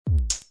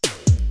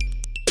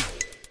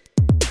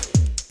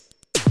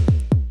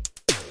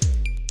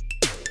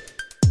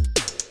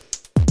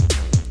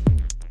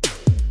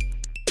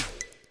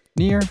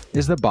Near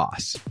is the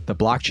boss, the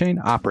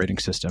blockchain operating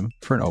system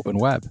for an open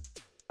web.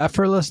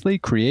 Effortlessly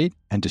create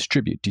and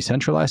distribute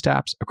decentralized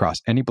apps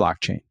across any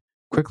blockchain.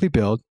 Quickly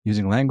build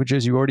using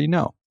languages you already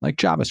know, like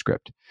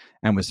JavaScript.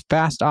 And with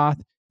fast auth,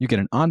 you get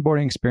an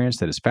onboarding experience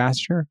that is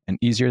faster and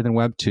easier than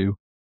Web 2,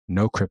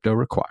 no crypto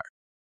required.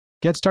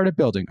 Get started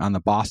building on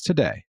the boss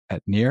today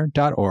at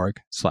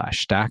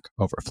near.org/Stack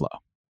Overflow.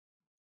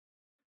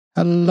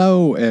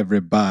 Hello,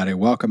 everybody.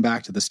 Welcome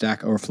back to the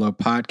Stack Overflow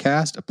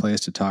podcast, a place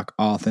to talk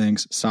all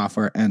things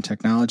software and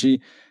technology.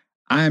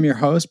 I am your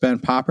host, Ben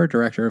Popper,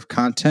 Director of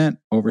Content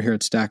over here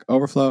at Stack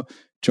Overflow,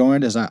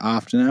 joined as I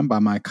often am by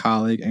my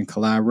colleague and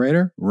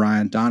collaborator,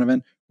 Ryan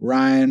Donovan.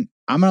 Ryan,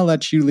 I'm going to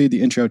let you lead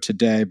the intro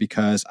today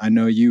because I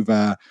know you've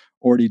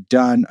already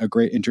done a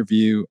great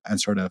interview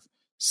and sort of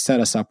set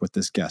us up with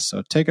this guest.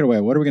 So take it away.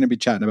 What are we going to be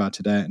chatting about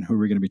today and who are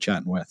we going to be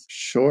chatting with?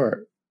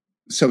 Sure.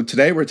 So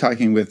today we're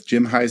talking with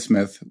Jim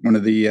Highsmith, one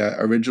of the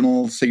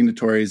original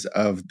signatories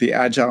of the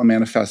Agile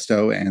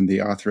Manifesto and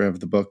the author of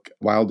the book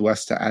Wild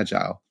West to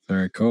Agile.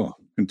 Very cool.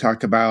 And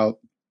talk about,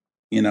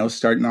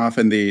 starting off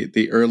in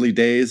the early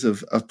days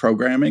of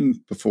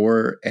programming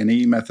before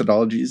any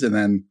methodologies, and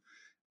then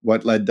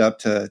what led up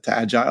to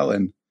Agile,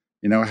 and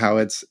how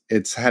it's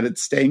had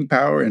its staying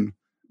power and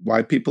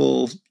why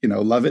people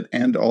love it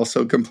and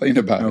also complain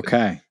about it.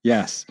 Okay.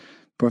 Yes.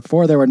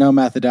 Before there were no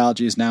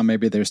methodologies, now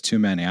maybe there's too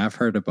many. I've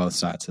heard of both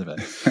sides of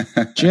it.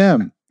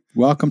 Jim,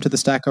 welcome to the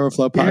Stack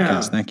Overflow podcast.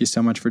 Yeah. Thank you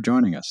so much for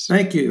joining us.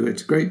 Thank you.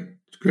 It's great.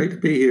 It's great to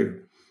be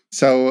here.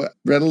 So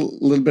read a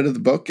little bit of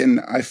the book,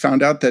 and I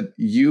found out that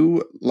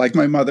you, like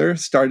my mother,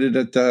 started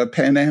at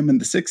Pan Am in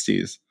the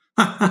 60s.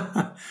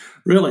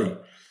 Really?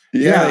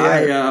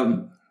 Yeah.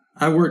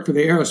 I worked for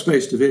the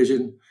aerospace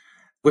division,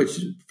 which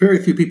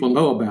very few people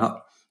know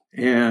about.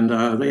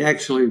 And they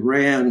actually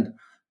ran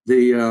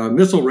the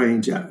missile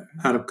range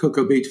out of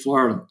Cocoa Beach,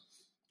 Florida.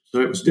 So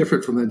it was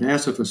different from the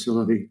NASA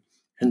facility.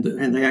 And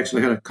they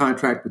actually had a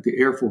contract with the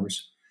Air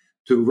Force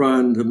to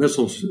run the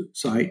missile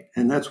site.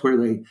 And that's where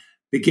they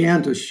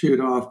began to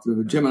shoot off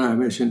the Gemini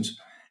missions.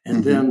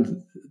 And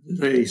then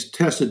they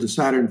tested the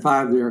Saturn V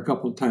there a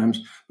couple of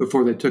times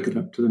before they took it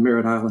up to the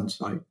Merritt Island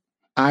site.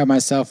 I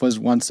myself was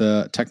once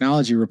a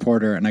technology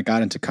reporter, and I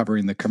got into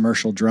covering the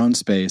commercial drone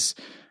space.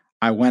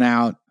 I went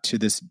out to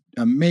this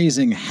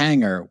amazing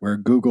hangar where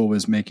Google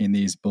was making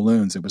these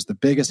balloons. It was the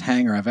biggest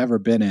hangar I've ever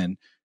been in.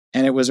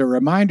 And it was a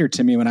reminder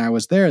to me when I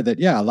was there that,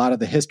 a lot of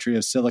the history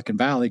of Silicon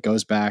Valley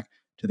goes back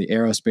to the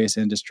aerospace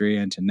industry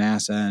and to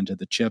NASA and to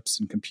the chips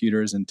and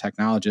computers and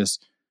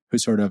technologists who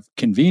sort of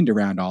convened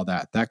around all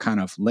that. That kind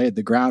of laid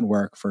the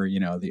groundwork for,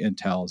 the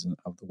Intels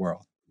of the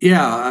world.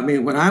 Yeah. I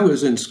mean, when I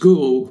was in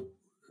school,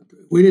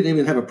 we didn't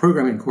even have a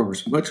programming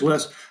course, much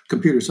less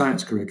computer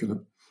science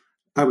curriculum.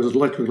 I was an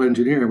electrical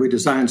engineer. We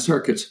designed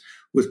circuits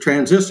with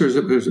transistors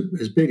that was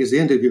as big as the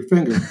end of your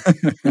finger.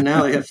 And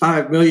now they have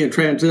 5 million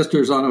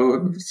transistors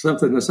on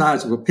something the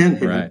size of a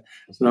pinhead. Right.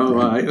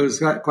 So it was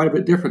quite a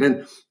bit different.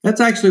 And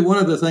that's actually one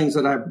of the things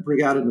that I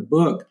bring out in the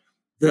book,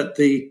 that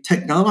the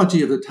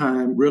technology of the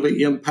time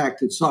really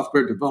impacted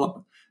software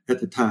development at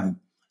the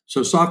time.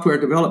 So software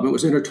development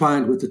was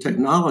intertwined with the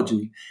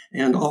technology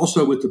and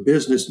also with the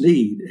business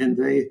need. And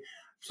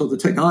so the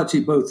technology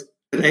both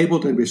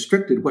enabled and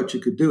restricted what you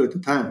could do at the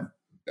time.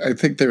 I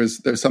think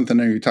there's something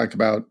there. You talk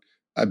about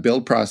a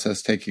build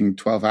process taking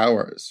 12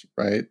 hours,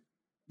 right?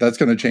 That's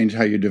going to change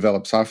how you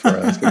develop software.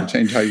 That's going to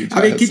change how you test.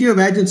 I mean, can you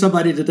imagine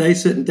somebody today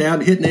sitting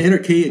down, hitting the enter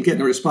key and getting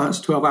a response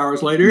 12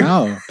 hours later?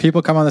 No.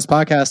 People come on this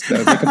podcast,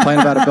 they complain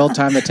about a build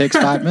time that takes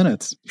 5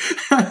 minutes.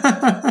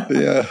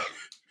 Yeah.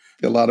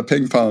 A lot of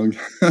ping pong.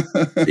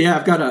 Yeah,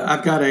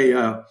 I've got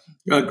a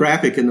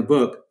graphic in the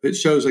book that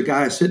shows a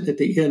guy sitting at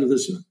the end of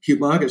this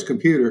humongous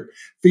computer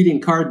feeding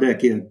card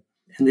deck in,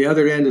 and the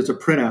other end is a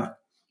printout.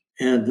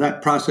 And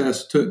that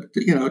process took,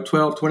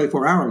 12,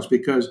 24 hours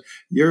because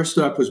your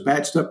stuff was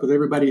batched up with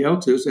everybody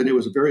else's, and it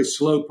was a very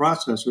slow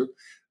processor,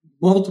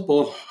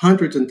 multiple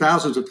hundreds and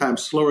thousands of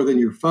times slower than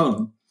your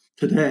phone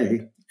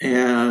today.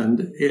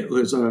 And it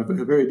was a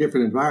very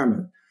different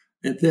environment.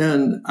 And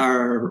then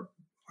our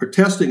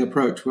testing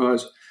approach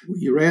was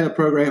you ran a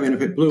program, and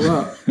if it blew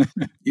up,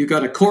 you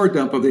got a core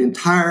dump of the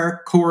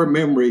entire core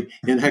memory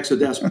in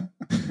hexadecimal.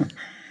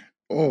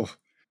 Oh,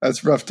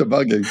 that's rough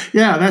debugging.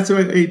 Yeah, that's the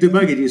way you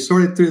debug it. You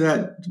sorted through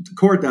that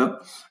core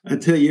dump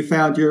until you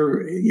found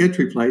your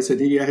entry place,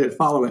 and then you had to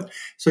follow it.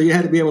 So you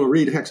had to be able to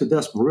read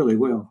hexadecimal really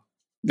well.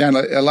 Yeah, and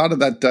a lot of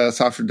that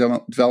software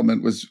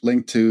development was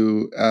linked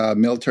to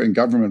military and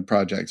government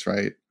projects,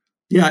 right?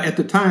 Yeah, at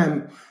the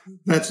time,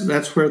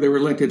 that's where they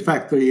were linked. In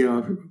fact,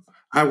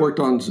 I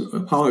worked on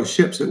Apollo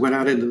ships that went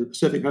out into the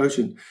Pacific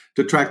Ocean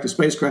to track the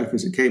spacecraft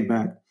as it came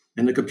back.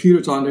 And the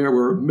computers on there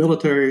were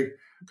military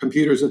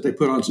computers that they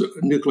put on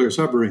nuclear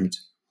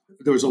submarines.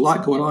 There was a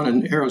lot going on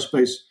in the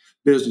aerospace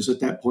business at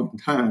that point in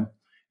time.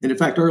 And in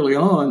fact, early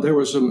on, there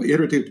was some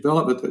iterative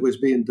development that was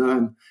being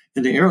done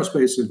in the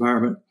aerospace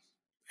environment.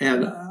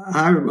 And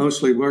I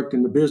mostly worked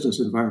in the business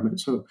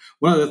environment. So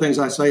one of the things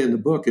I say in the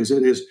book is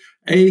it is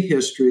a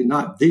history,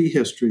 not the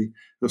history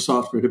of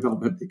software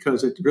development,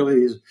 because it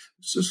really is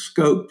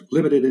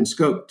limited in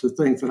scope to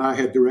things that I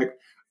had direct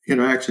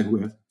interaction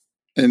with.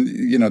 And,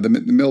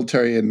 the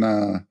military and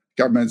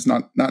government is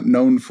not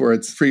known for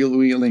its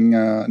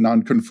freewheeling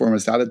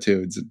nonconformist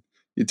attitudes.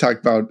 You talk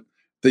about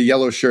the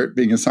yellow shirt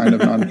being a sign of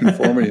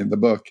nonconformity in the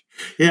book.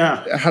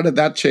 Yeah. How did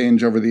that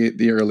change over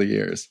the early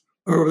years?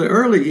 Over the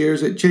early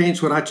years, it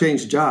changed when I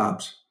changed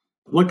jobs,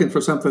 looking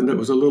for something that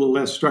was a little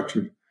less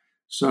structured.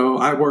 So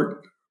I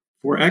worked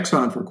for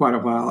Exxon for quite a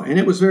while, and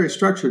it was very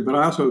structured, but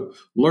I also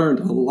learned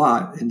a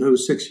lot in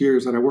those 6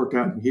 years that I worked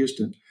out in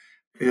Houston.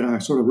 And I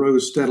sort of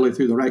rose steadily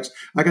through the ranks.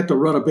 I got to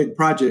run a big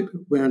project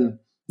when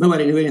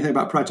nobody knew anything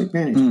about project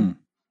management.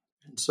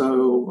 And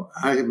so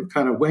I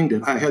kind of winged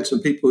it. I had some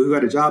people who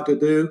had a job to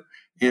do,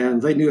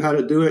 and they knew how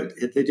to do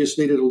it. They just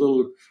needed a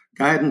little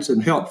guidance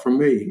and help from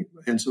me.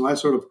 And so I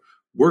sort of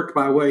worked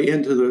my way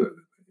into the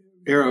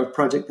era of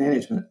project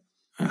management.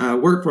 I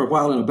worked for a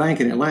while in a bank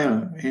in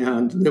Atlanta,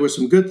 and there were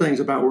some good things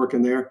about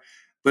working there,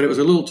 but it was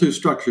a little too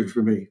structured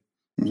for me.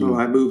 So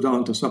I moved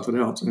on to something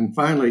else. And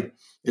finally,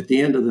 at the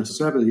end of the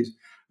 70s,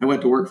 I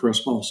went to work for a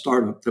small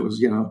startup that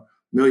was, $1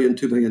 million,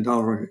 $2 million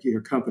a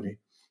year company.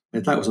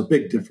 And that was a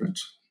big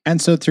difference.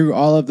 And so through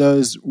all of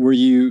those, were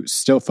you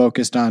still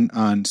focused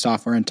on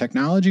software and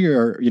technology,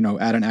 or,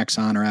 at an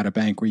Exxon or at a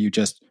bank, were you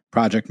just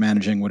project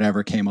managing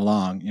whatever came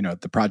along,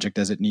 the project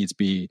as it needs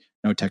be,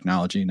 no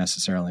technology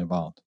necessarily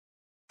involved?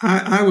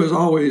 I was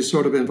always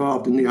sort of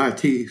involved in the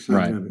IT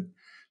side of it.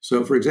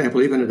 So, for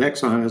example, even at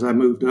Exxon, as I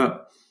moved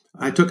up,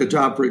 I took a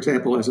job, for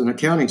example, as an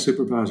accounting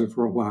supervisor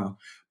for a while,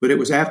 but it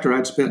was after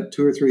I'd spent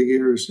 2 or 3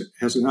 years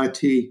as an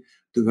IT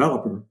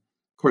developer.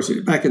 Of course,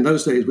 back in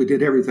those days, we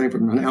did everything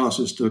from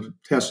analysis to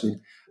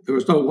testing. There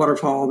was no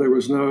waterfall.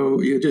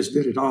 You just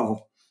did it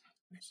all.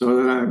 So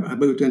then I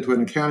moved into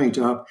an accounting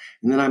job,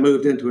 and then I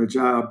moved into a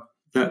job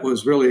that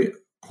was really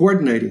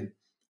coordinating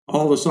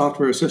all the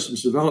software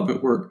systems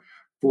development work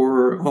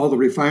for all the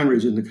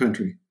refineries in the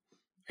country.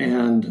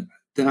 And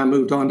then I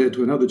moved on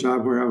into another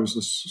job where I was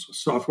the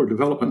software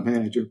development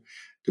manager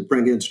to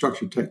bring in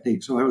structured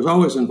techniques. So I was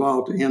always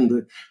involved in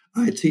the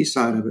IT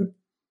side of it.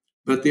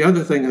 But the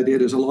other thing I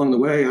did is along the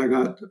way, I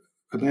got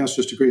a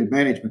master's degree in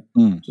management.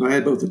 So I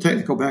had both the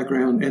technical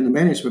background and the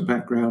management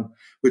background,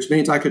 which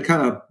means I could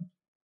kind of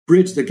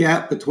bridge the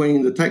gap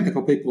between the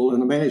technical people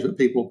and the management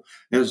people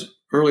as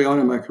early on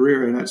in my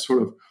career. And that's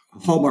sort of a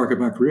hallmark of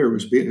my career,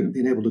 was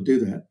being able to do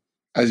that.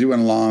 As you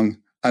went along,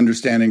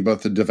 understanding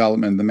both the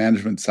development and the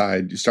management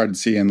side, you started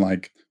seeing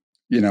a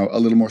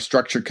little more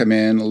structure come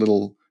in, a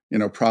little,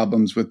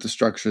 problems with the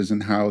structures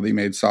and how they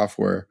made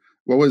software.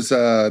 What was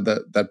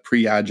that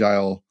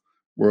pre-agile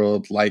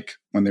world like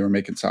when they were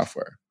making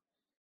software?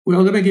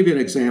 Well, let me give you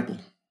an example.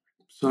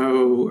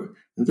 So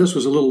this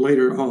was a little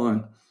later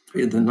on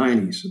in the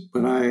 90s,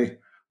 but I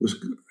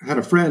had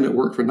a friend that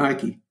worked for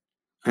Nike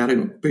out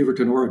in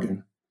Beaverton,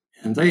 Oregon,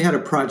 and they had a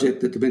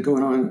project that had been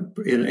going on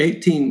in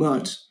 18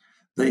 months.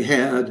 They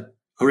had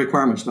a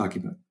requirements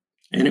document,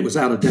 and it was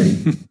out of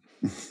date.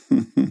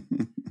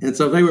 And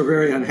so they were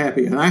very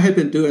unhappy. And I had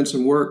been doing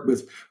some work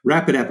with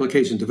rapid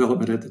application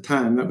development at the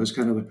time. That was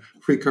kind of a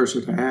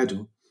precursor to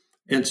Agile.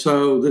 And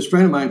so this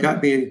friend of mine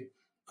got me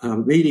a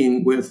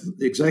meeting with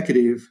the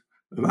executive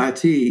of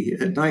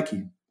IT at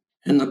Nike.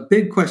 And the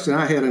big question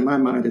I had in my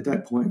mind at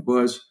that point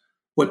was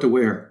what to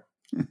wear,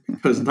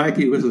 because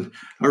Nike was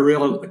a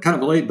real kind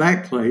of a laid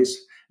back place.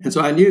 And so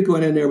I knew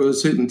going in there with a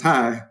suit and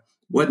tie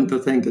wasn't the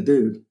thing to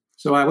do.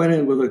 So I went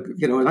in with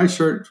a nice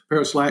shirt,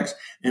 pair of slacks,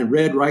 and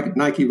red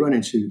Nike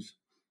running shoes.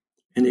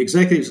 And the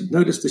executives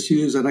noticed the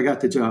shoes, and I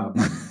got the job.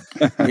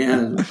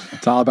 And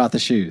it's all about the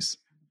shoes.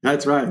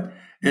 That's right.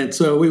 And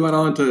so we went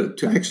on to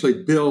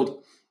actually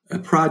build a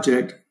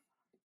project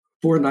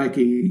for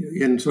Nike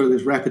in sort of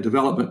this rapid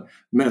development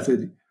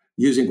method,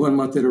 using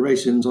 1-month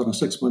iterations on a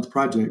 6-month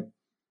project.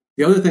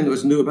 The other thing that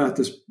was new about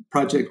this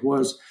project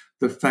was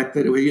the fact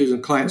that we were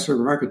using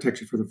client-server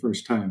architecture for the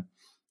first time.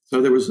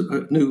 So there was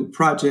a new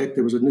project,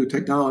 there was a new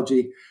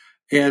technology.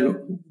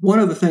 And one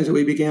of the things that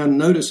we began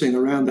noticing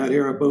around that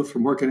era, both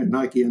from working at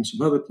Nike and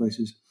some other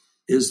places,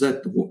 is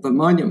that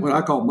what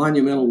I call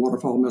monumental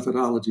waterfall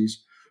methodologies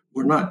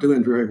were not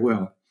doing very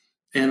well.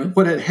 And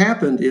what had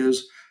happened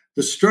is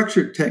the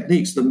structured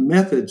techniques, the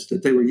methods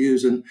that they were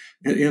using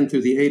in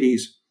through the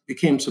 80s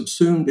became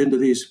subsumed into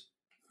these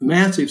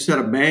massive set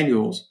of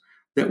manuals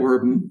that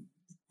were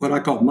what I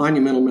call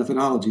monumental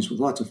methodologies, with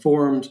lots of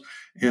forms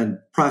and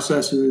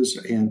processes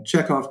and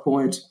checkoff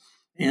points.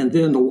 And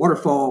then the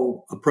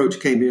waterfall approach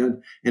came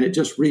in, and it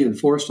just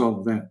reinforced all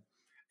of that.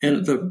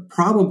 And the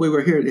problem we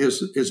were hearing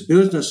is, as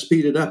business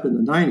speeded up in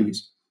the 90s,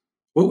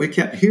 what we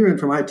kept hearing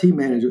from IT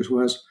managers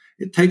was,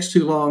 it takes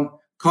too long,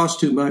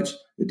 costs too much,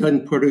 it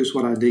doesn't produce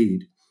what I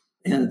need.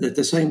 And at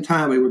the same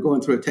time, we were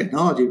going through a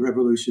technology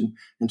revolution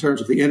in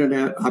terms of the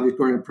internet,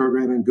 object-oriented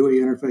programming, GUI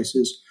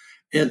interfaces.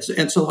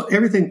 And so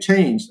everything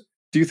changed.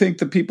 Do you think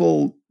the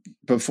people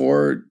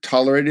before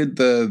tolerated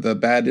the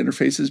bad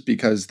interfaces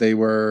because they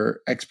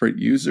were expert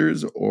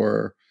users,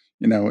 or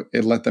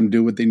it let them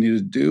do what they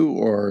needed to do,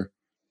 or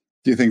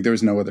do you think there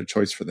was no other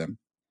choice for them?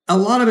 A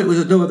lot of it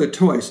was no other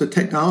choice. The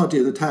technology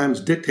of the times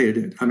dictated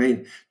it. I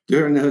mean,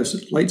 during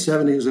the late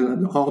 70s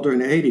and all during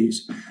the 80s,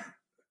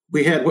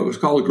 we had what was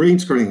called a green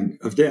screen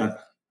of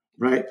death,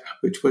 right?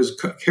 Which was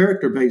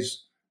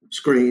character-based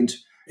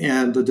screens.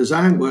 And the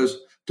design was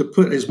to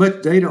put as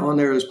much data on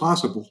there as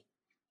possible.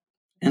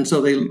 And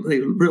so they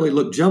really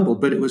looked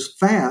jumbled, but it was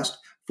fast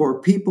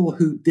for people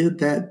who did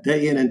that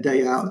day in and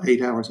day out,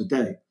 8 hours a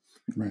day.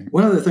 Right.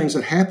 One of the things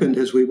that happened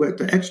as we went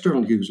to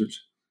external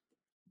users,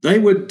 they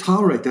wouldn't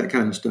tolerate that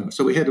kind of stuff.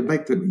 So we had to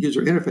make the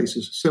user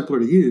interfaces simpler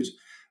to use,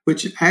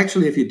 which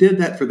actually, if you did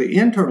that for the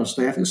internal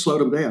staff, it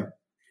slowed them down.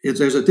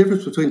 There's a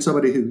difference between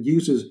somebody who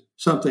uses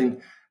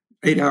something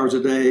 8 hours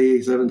a day,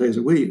 7 days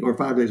a week, or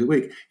 5 days a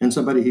week, and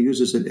somebody who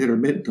uses it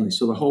intermittently.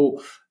 So the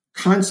whole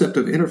concept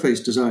of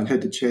interface design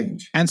had to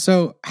change. And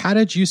so how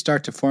did you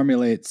start to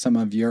formulate some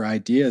of your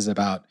ideas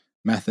about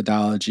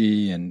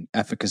methodology and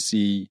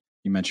efficacy?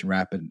 You mentioned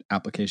rapid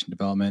application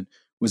development.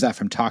 Was that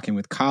from talking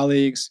with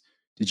colleagues?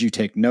 Did you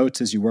take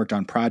notes as you worked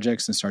on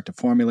projects and start to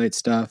formulate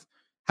stuff?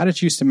 How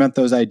did you cement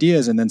those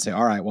ideas and then say,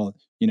 all right, well,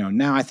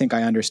 now I think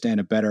I understand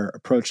a better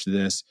approach to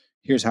this.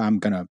 Here's how I'm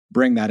going to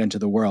bring that into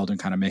the world and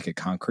kind of make it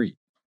concrete?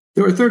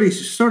 There were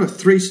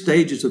three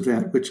stages of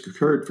that, which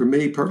occurred for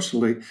me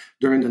personally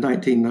during the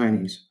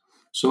 1990s.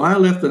 So I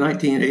left the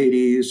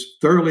 1980s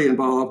thoroughly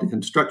involved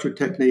in structured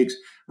techniques.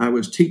 I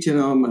was teaching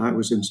them. I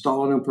was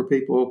installing them for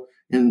people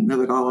in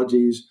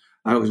methodologies.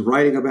 I was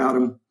writing about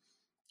them.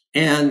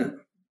 And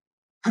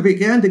I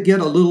began to get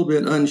a little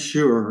bit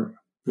unsure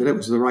that it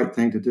was the right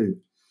thing to do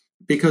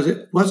because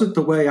it wasn't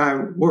the way I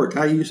worked.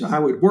 I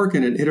would work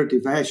in an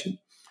iterative fashion.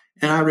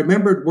 And I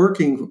remembered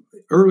working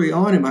early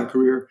on in my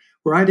career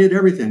where I did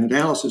everything,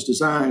 analysis,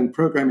 design,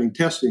 programming,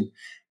 testing.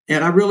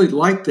 And I really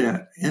liked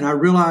that. And I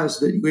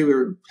realized that we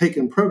were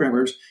taking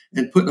programmers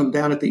and putting them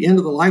down at the end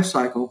of the life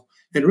cycle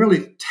and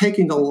really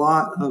taking a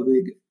lot of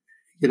the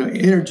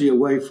energy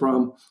away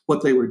from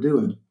what they were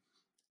doing.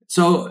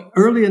 So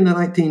early in the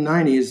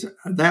 1990s,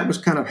 that was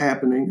kind of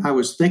happening. I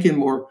was thinking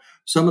more.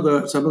 Some of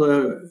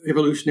the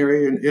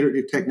evolutionary and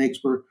iterative techniques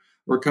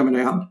were coming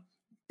out.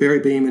 Barry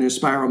Beam and his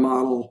spiral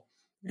model,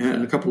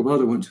 and a couple of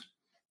other ones.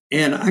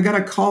 And I got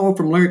a call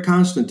from Larry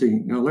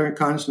Constantine. Larry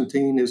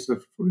Constantine is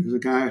the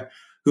guy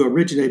who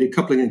originated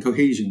coupling and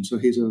cohesion. So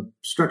he's a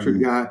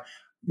structured guy,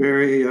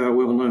 very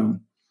well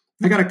known.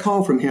 I got a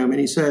call from him, and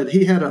he said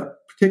he had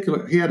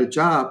a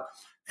job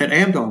at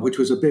Amdahl, which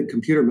was a big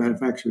computer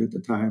manufacturer at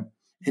the time.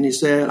 And he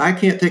said, I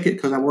can't take it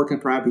because I'm working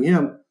for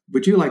IBM.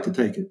 Would you like to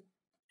take it?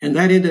 And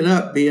that ended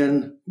up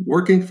being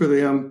working for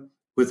them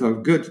with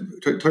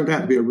turned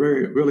out to be a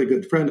very, really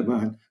good friend of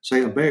mine,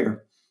 Sam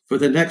Baer, for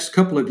the next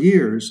couple of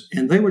years.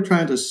 And they were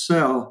trying to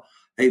sell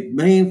a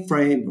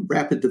mainframe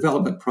rapid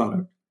development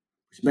product,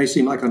 which may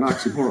seem like an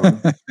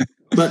oxymoron,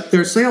 but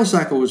their sales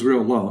cycle was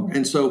real long.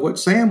 And so what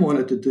Sam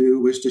wanted to do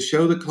was to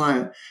show the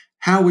client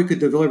how we could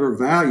deliver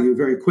value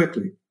very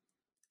quickly.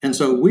 And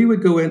so we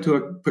would go into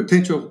a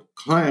potential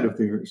client of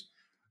theirs.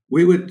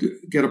 We would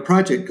get a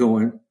project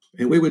going,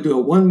 and we would do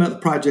a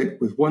 1-month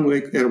project with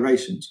 1-week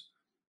iterations.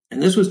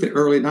 And this was the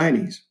early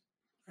 90s.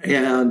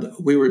 And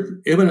we were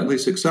eminently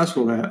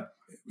successful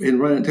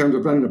in terms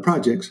of running the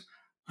projects.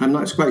 I'm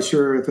not quite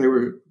sure if they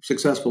were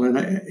successful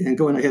in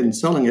going ahead and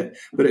selling it,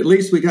 but at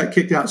least we got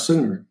kicked out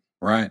sooner.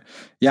 Right.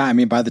 Yeah. I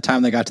mean, by the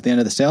time they got to the end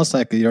of the sales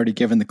cycle, you'd already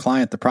given the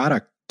client the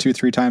product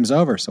 2-3 times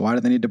over. So why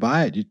do they need to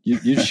buy it?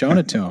 You'd shown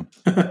it to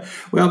them.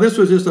 Well, this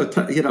was just a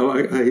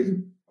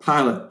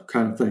pilot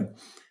kind of thing.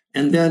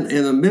 And then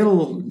in the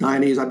middle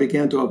 90s, I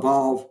began to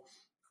evolve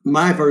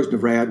my version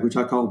of RAD, which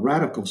I called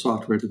radical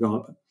software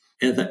development.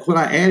 And what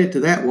I added to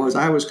that was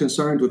I was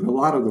concerned with a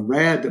lot of the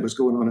RAD that was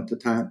going on at the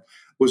time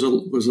was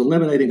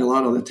eliminating a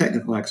lot of the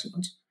technical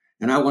excellence.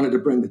 And I wanted to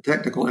bring the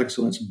technical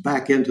excellence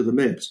back into the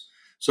mix.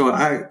 So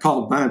I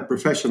called mine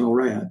professional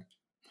RAD.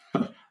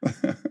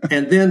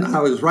 And then I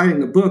was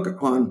writing a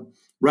book on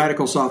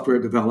radical software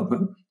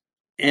development.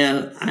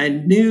 And I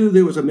knew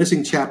there was a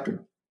missing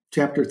chapter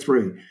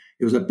 3.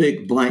 It was a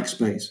big blank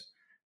space.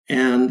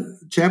 And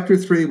chapter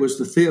 3 was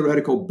the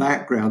theoretical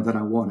background that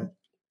I wanted.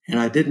 And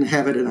I didn't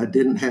have it, and I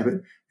didn't have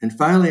it. And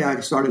finally, I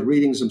started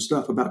reading some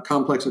stuff about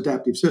complex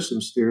adaptive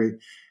systems theory.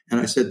 And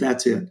I said,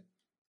 that's it.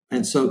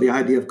 And so the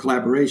idea of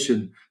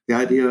collaboration, the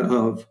idea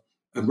of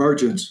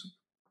emergence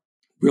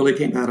really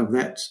came out of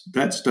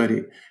that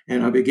study.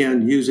 And I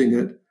began using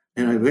it.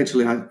 And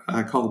eventually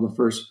I called the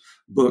first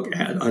book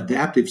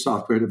Adaptive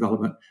Software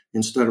Development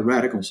instead of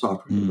Radical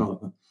Software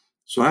Development.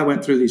 So I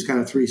went through these kind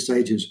of 3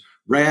 stages,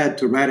 RAD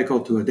to radical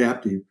to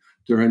adaptive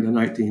during the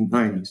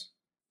 1990s.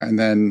 And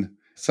then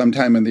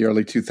sometime in the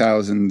early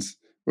 2000s,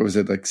 what was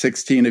it, like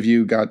 16 of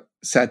you got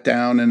sat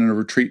down in a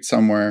retreat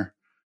somewhere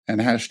and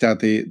hashed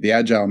out the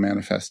Agile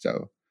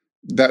Manifesto.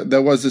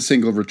 That was a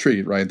single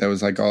retreat, right? That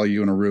was like all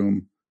you in a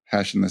room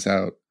hashing this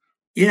out.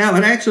 Yeah,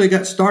 it actually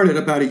got started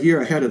about a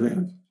year ahead of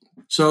that.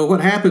 So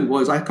what happened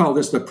was, I call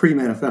this the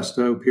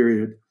pre-manifesto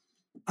period.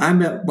 I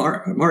met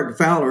Martin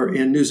Fowler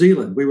in New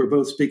Zealand. We were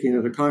both speaking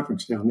at a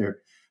conference down there.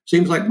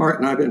 Seems like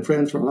Martin and I have been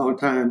friends for a long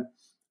time,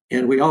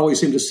 and we always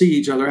seem to see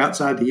each other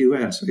outside the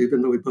U.S.,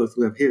 even though we both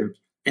live here.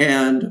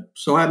 And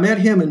so I met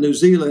him in New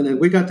Zealand, and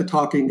we got to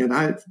talking, and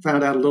I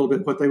found out a little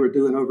bit what they were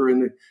doing over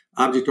in the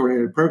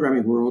object-oriented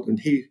programming world,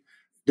 and he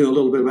knew a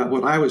little bit about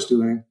what I was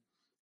doing.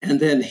 And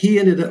then he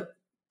ended up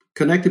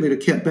connecting me to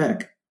Kent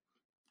Beck.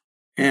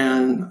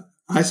 And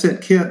I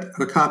sent Kent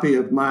a copy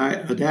of my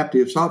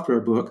adaptive software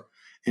book,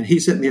 and he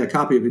sent me a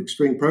copy of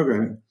Extreme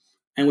Programming.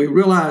 And we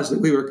realized that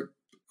we were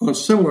on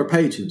similar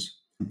pages.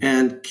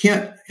 And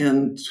Kent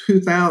in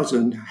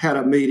 2000 had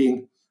a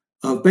meeting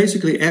of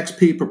basically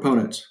XP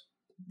proponents.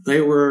 They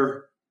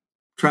were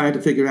trying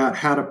to figure out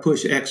how to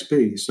push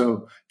XP.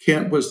 So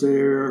Kent was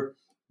there,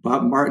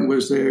 Bob Martin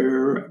was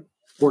there,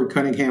 Ford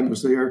Cunningham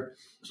was there.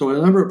 So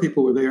a number of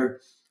people were there.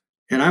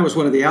 And I was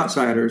one of the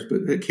outsiders,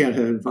 but Kent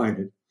had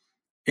invited.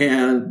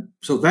 And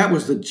so that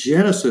was the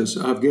genesis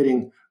of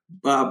getting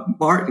Bob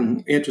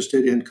Martin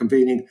interested in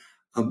convening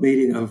a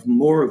meeting of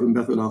more of the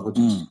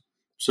methodologists.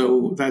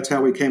 So that's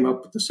how we came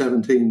up with the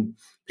 17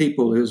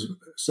 people, is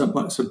some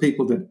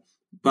people that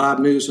Bob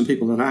knew, some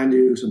people that I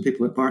knew, some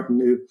people that Martin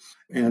knew.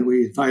 And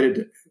we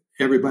invited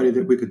everybody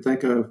that we could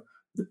think of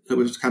that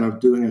was kind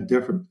of doing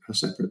a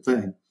separate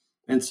thing.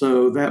 And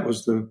so that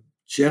was the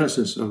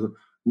genesis of the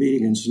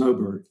meeting in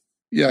Snowbird.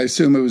 Yeah, I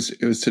assume it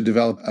was to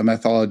develop a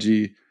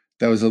methodology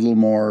that was a little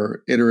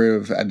more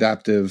iterative,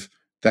 adaptive,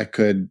 that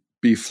could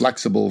be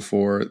flexible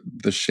for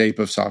the shape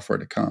of software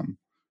to come,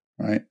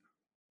 right?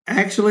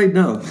 Actually,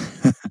 no.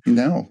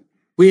 No.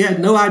 We had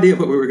no idea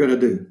what we were going to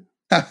do.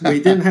 We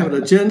didn't have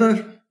an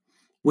agenda.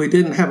 We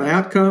didn't have an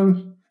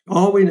outcome.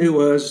 All we knew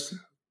was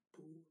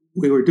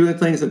we were doing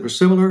things that were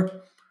similar.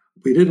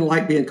 We didn't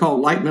like being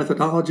called light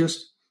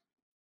methodologists,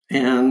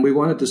 and we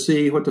wanted to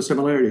see what the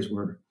similarities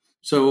were.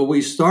 So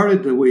we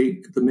started the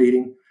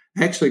meeting,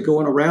 actually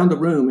going around the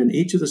room, and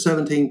each of the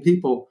 17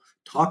 people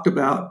talked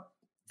about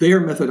their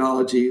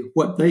methodology,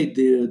 what they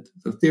did,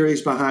 the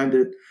theories behind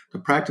it, the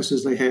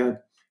practices they had.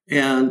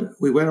 And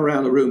we went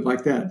around the room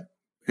like that.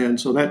 And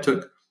so that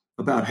took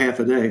about half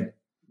a day.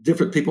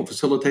 Different people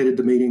facilitated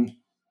the meeting.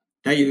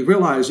 Now you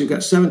realize you've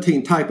got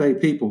 17 type A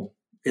people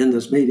in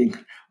this meeting,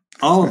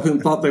 all of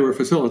whom thought they were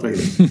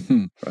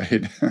facilitating.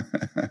 Right.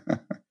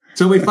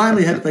 So we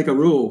finally had to make a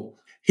rule.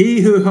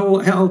 He who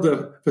held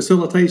the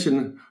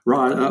facilitation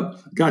rod up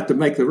got to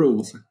make the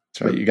rules.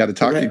 That's right. You got to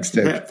talking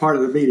stick. That part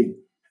of the meeting.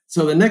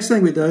 So the next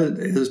thing we did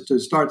is to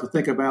start to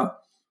think about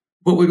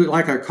what we would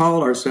like to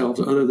call ourselves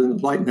other than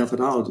light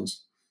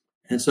methodologists.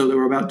 And so there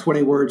were about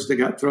 20 words that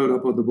got thrown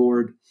up on the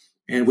board,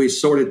 and we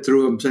sorted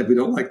through them, said we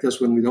don't like this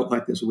one, we don't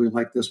like this one, we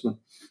like this one.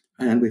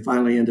 And we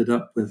finally ended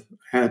up with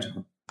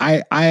Agile.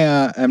 I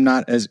am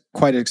not as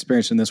quite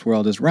experienced in this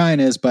world as Ryan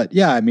is, but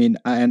yeah, I mean,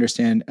 I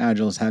understand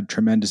Agile has had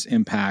tremendous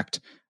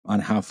impact on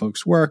how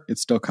folks work. It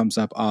still comes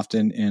up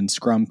often in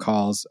Scrum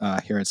calls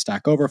here at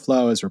Stack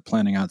Overflow as we're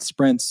planning out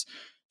sprints.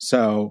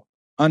 So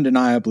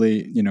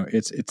undeniably,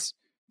 it's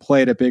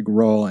played a big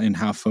role in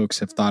how folks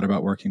have thought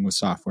about working with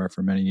software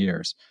for many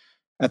years.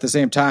 At the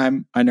same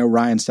time, I know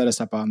Ryan set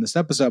us up on this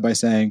episode by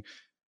saying,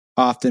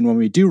 often when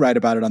we do write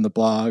about it on the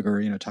blog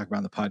or, talk about it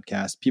on the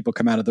podcast, people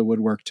come out of the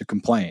woodwork to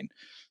complain.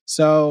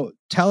 So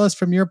tell us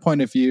from your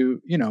point of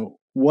view,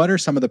 what are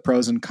some of the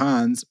pros and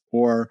cons,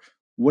 or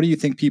what do you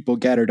think people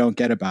get or don't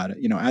get about it?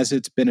 As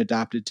it's been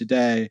adopted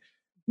today,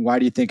 why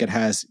do you think it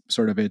has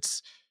sort of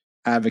its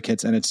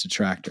advocates and its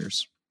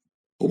detractors?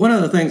 One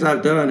of the things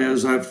I've done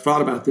is I've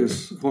thought about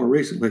this more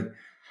recently.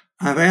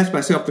 I've asked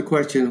myself the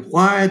question,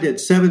 why did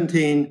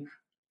 17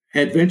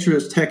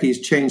 adventurous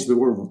techies change the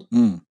world?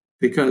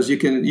 Because you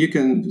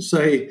can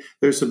say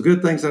there's some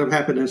good things that have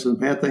happened and some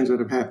bad things that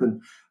have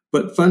happened,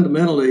 but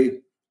fundamentally,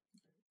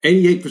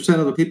 88%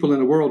 of the people in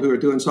the world who are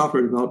doing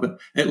software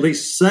development at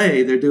least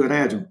say they're doing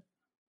Agile.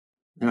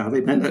 Now, they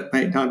may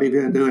not be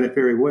doing it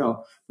very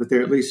well, but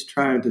they're at least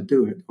trying to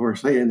do it or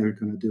saying they're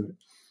going to do it.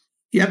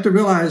 You have to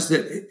realize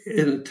that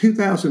in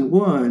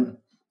 2001,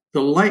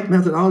 the light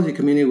methodology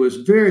community was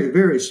very,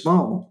 very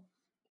small.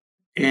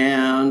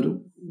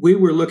 And we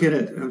were looking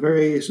at a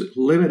very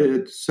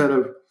limited set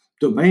of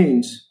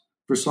domains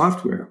for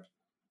software.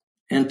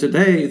 And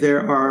today there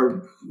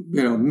are,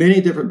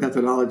 many different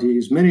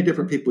methodologies, many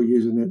different people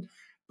using it,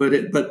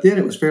 but then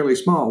it was fairly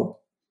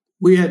small.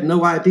 We had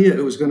no idea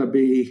it was going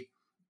to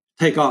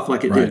take off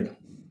like it did.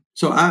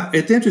 So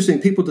it's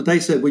interesting. People today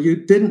said, well, you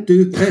didn't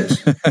do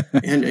this.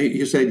 And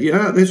you said,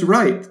 yeah, that's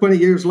right. 20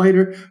 years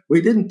later,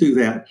 we didn't do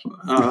that.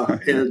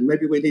 And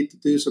maybe we need to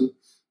do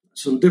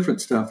some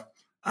different stuff.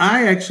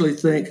 I actually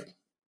think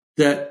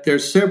that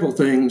there's several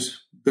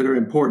things that are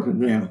important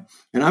now.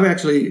 And I've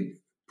actually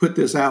put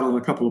this out on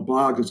a couple of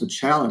blogs as a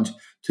challenge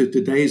to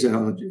today's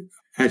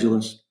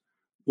Agilists.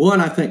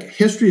 One, I think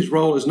history's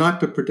role is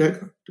not to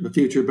predict the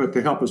future, but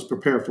to help us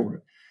prepare for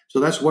it. So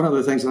that's one of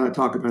the things that I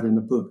talk about in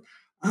the book.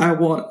 I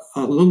want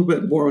a little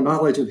bit more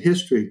knowledge of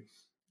history,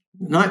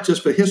 not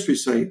just for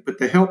history's sake, but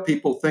to help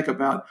people think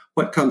about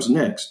what comes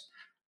next.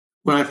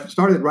 when I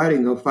started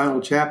writing the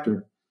final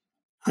chapter,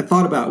 I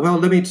thought about, well,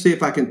 let me see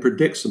if I can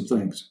predict some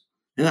things.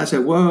 And I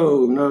said,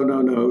 whoa,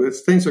 no.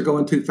 Things are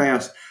going too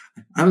fast.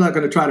 I'm not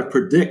going to try to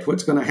predict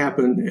what's going to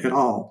happen at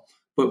all.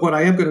 But what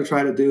I am going to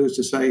try to do is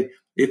to say,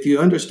 if you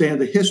understand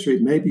the history,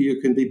 maybe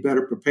you can be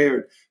better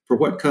prepared for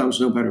what comes,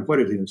 no matter what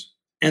it is.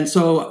 And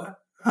so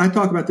I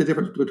talk about the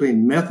difference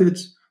between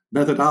methods,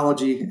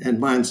 methodology,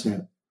 and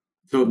mindset.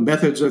 So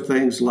methods are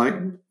things like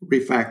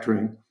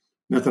refactoring.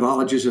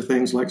 Methodologies are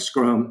things like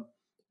Scrum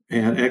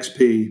and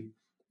XP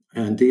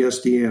and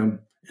DSDM.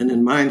 And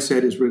then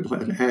mindset is really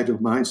an agile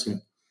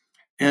mindset.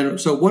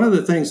 And so one of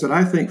the things that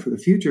I think for the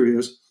future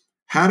is,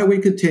 how do we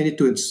continue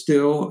to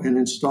instill and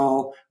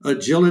install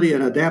agility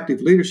and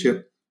adaptive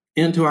leadership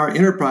into our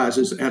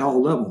enterprises at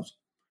all levels?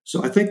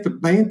 So I think the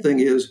main thing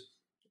is,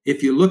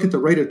 if you look at the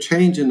rate of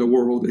change in the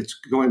world, it's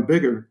going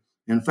bigger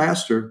and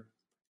faster.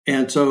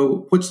 And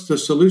so what's the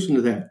solution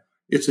to that?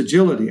 It's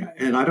agility.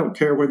 And I don't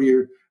care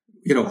whether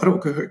I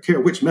don't care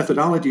which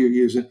methodology you're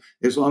using,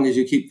 as long as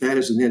you keep that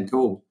as an end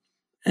goal.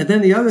 And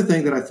then the other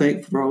thing that I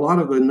think for a lot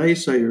of the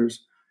naysayers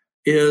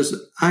is,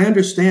 I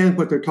understand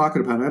what they're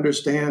talking about. I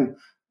understand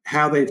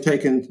how they've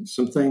taken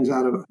some things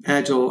out of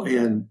Agile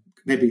and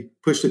maybe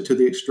pushed it to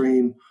the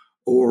extreme,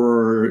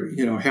 or,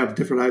 have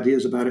different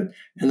ideas about it.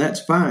 And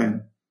that's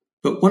fine.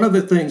 But one of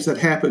the things that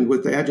happened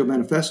with the Agile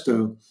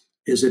Manifesto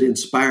is it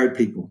inspired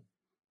people.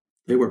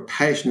 They were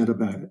passionate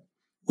about it.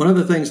 One of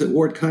the things that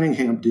Ward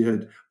Cunningham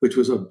did, which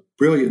was a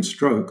brilliant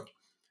stroke,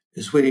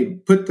 is when he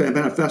put the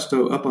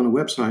manifesto up on a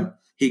website,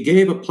 he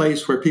gave a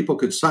place where people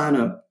could sign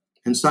up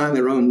and sign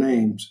their own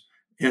names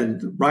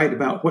and write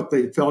about what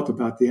they felt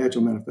about the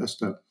Agile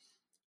Manifesto.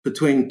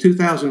 Between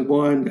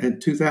 2001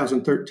 and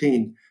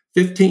 2013,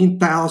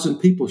 15,000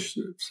 people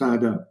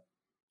signed up.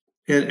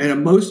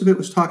 And most of it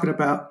was talking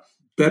about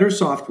better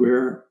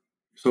software,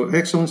 so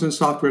excellence in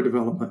software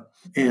development,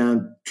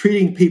 and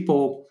treating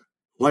people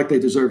like they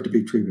deserve to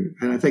be treated.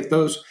 And I think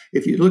those,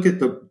 if you look at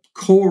the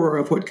core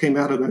of what came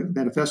out of that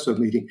manifesto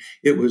meeting,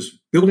 it was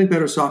building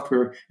better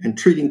software and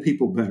treating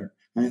people better.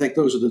 And I think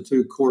those are the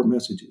two core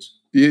messages.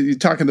 You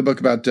talk in the book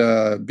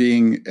about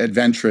being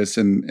adventurous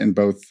in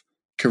both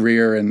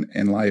career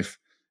and life.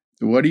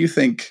 What do you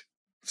think,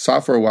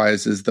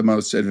 software-wise, is the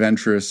most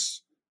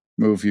adventurous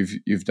move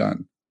you've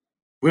done?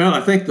 Well,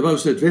 I think the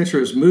most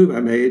adventurous move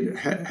I made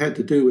had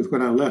to do with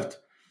when I left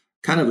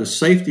kind of the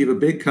safety of a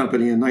big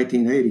company in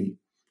 1980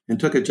 and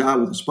took a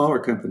job with a smaller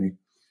company.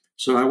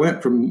 So I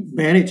went from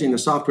managing the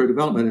software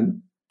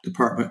development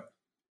department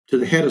to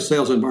the head of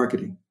sales and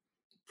marketing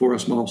for a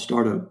small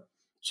startup.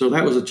 So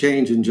that was a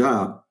change in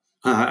job.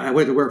 I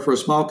went to work for a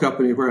small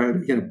company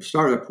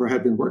startup where I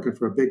had been working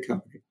for a big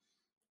company.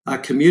 I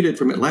commuted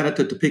from Atlanta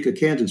to Topeka,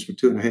 Kansas for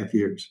 2.5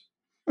 years.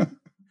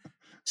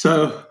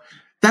 So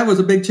that was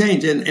a big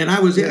change. And I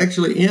was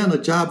actually in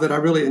a job that I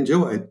really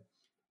enjoyed.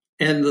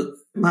 And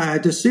my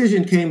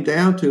decision came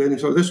down to, and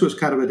so this was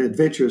kind of an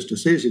adventurous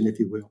decision, if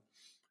you will.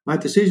 My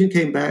decision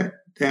came back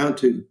down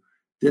to,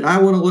 did I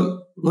want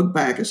to look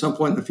back at some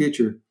point in the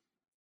future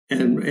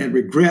and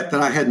regret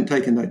that I hadn't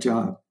taken that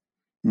job?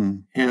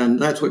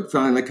 And that's what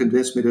finally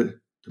convinced me to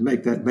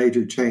make that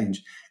major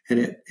change.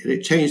 And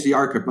it changed the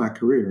arc of my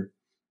career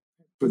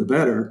for the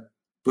better.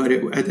 But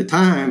at the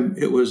time,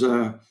 it was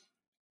a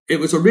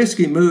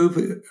risky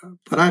move,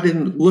 but I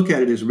didn't look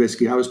at it as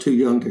risky. I was too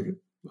young to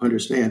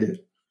understand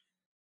it.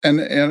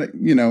 And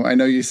I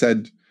know you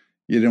said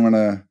you didn't want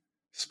to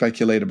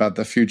speculate about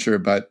the future,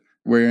 but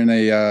we're in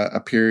a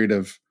period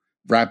of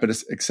rapid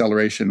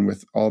acceleration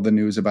with all the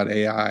news about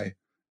AI.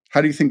 How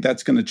do you think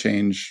that's going to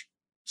change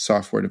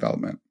software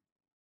development?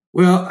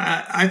 Well,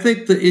 I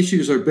think the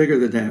issues are bigger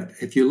than that.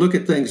 If you look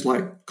at things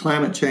like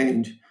climate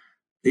change,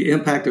 the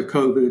impact of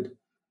COVID,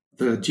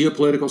 the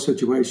geopolitical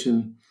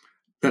situation,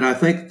 that I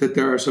think that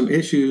there are some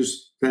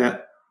issues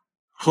that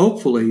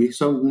hopefully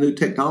some new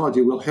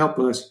technology will help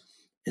us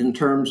in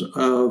terms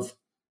of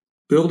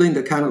building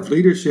the kind of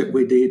leadership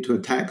we need to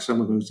attack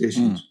some of those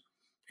issues.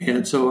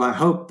 And so I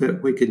hope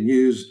that we can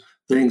use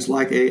things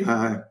like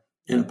AI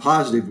in a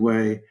positive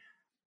way.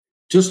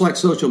 Just like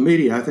social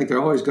media, I think there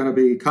are always going to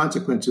be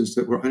consequences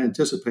that were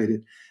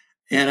unanticipated.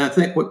 And I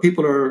think what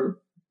people are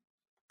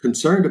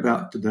concerned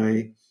about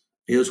today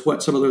is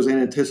what some of those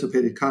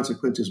unanticipated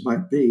consequences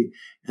might be,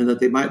 and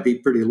that they might be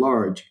pretty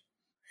large.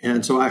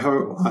 And so I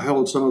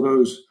hold some of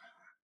those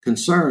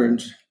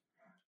concerns,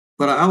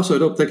 but I also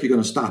don't think you're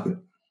going to stop it.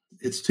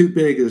 It's too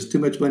big. There's too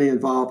much money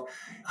involved.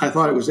 I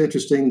thought it was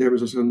interesting. There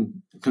was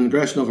some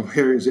congressional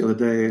hearings the other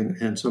day,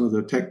 and some of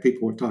the tech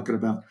people were talking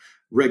about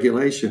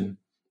regulation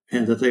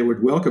and that they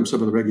would welcome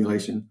some of the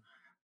regulation.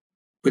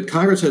 But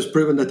Congress has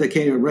proven that they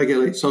can't even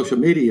regulate social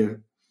media.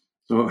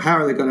 So how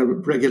are they going to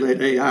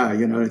regulate AI?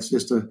 It's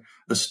just a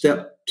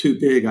step too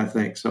big, I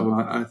think. So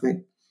I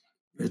think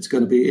it's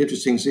going to be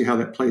interesting to see how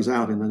that plays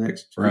out in the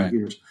next few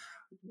years.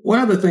 One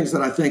of the things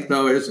that I think,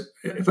 though, is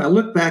if I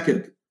look back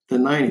at the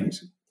 90s,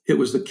 it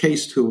was the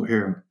case tool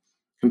era,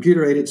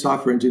 computer-aided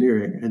software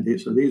engineering.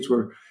 And so these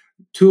were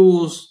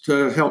tools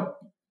to help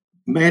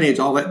manage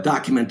all that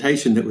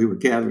documentation that we were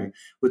gathering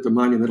with the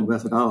monumental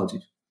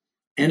methodologies.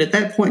 And at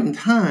that point in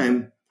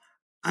time,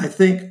 I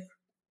think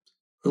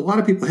a lot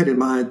of people had in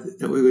mind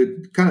that we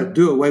would kind of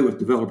do away with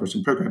developers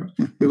and programmers.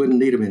 We wouldn't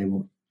need them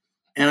anymore.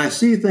 And I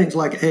see things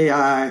like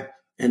AI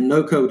and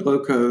no code,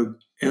 low code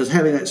as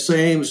having that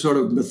same sort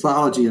of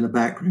mythology in the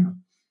background.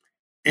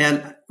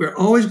 And we're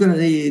always going to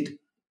need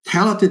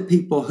talented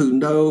people who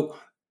know,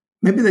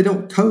 maybe they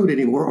don't code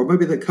anymore, or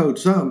maybe they code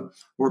some,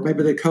 or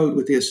maybe they code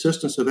with the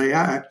assistance of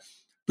AI,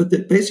 but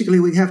that basically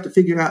we have to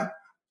figure out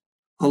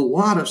a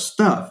lot of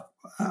stuff.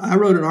 I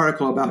wrote an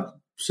article about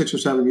 6 or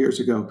 7 years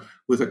ago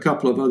with a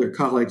couple of other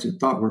colleagues at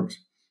ThoughtWorks.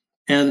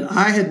 And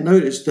I had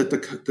noticed that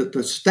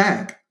the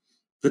stack,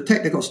 the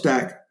technical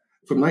stack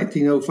from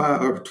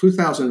 1905 or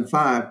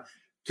 2005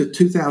 to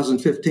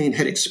 2015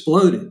 had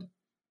exploded.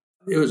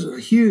 It was a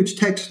huge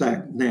tech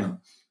stack now.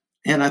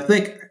 And I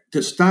think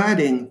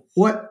deciding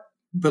what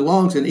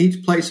belongs in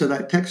each place of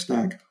that tech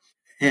stack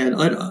and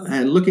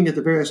looking at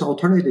the various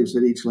alternatives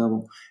at each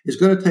level is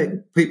going to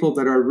take people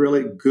that are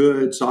really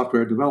good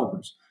software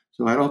developers.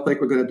 So I don't think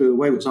we're going to do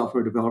away with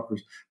software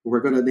developers, but we're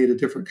going to need a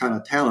different kind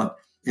of talent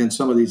in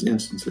some of these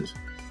instances.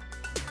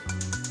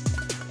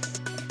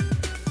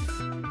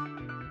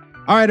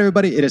 All right,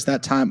 everybody, it is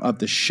that time of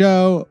the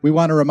show. We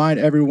want to remind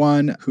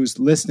everyone who's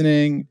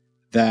listening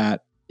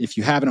that if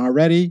you haven't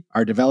already,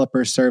 our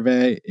developer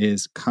survey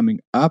is coming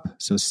up.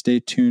 So stay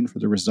tuned for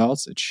the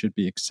results. It should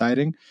be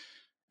exciting.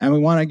 And we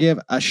want to give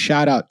a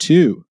shout out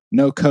to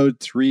No Code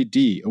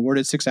 3D,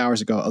 awarded 6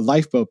 hours ago a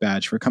lifeboat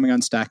badge for coming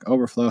on Stack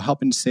Overflow,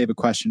 helping to save a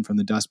question from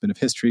the dustbin of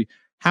history.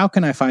 How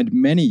can I find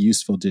many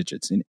useful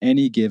digits in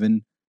any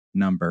given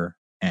number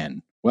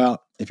n?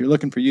 Well, if you're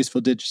looking for useful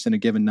digits in a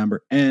given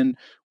number n,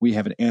 we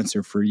have an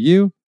answer for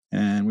you.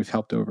 And we've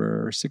helped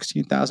over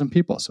 16,000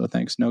 people. So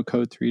thanks, No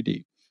Code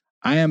 3D.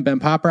 I am Ben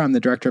Popper. I'm the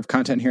director of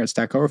content here at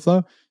Stack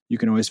Overflow. You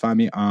can always find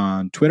me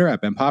on Twitter at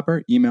Ben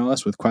Popper. Email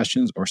us with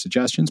questions or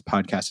suggestions,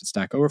 podcast at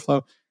Stack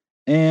Overflow.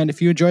 And if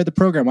you enjoyed the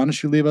program, why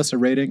don't you leave us a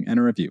rating and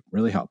a review?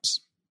 Really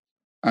helps.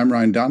 I'm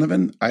Ryan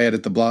Donovan. I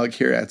edit the blog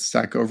here at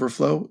Stack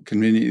Overflow,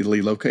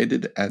 conveniently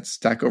located at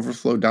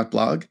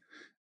stackoverflow.blog.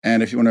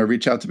 And if you want to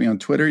reach out to me on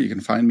Twitter, you can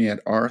find me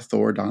at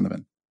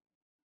rthordonovan.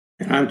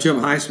 And I'm Jim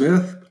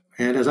Highsmith.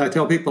 And as I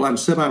tell people, I'm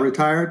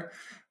semi-retired,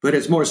 but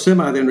it's more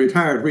semi than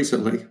retired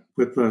recently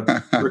with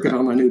working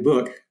on my new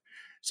book.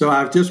 So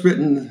I've just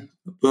written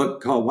a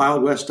book called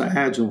Wild West to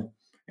Agile.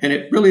 And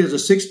it really is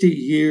a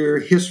 60-year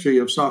history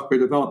of software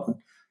development.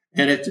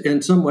 And it's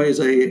in some ways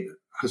a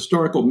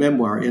historical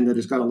memoir in that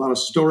it's got a lot of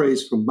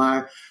stories from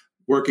my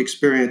work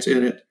experience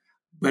in it,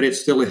 but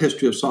it's still a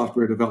history of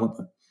software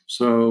development.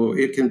 So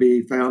it can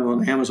be found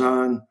on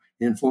Amazon,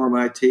 Inform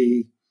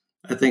IT.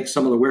 I think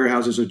some of the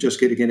warehouses are just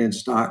getting it in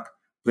stock,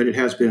 but it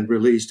has been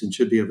released and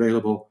should be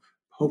available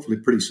hopefully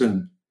pretty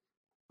soon.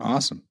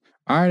 Awesome.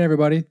 All right,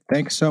 everybody.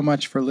 Thanks so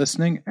much for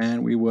listening,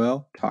 and we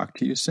will talk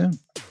to you soon.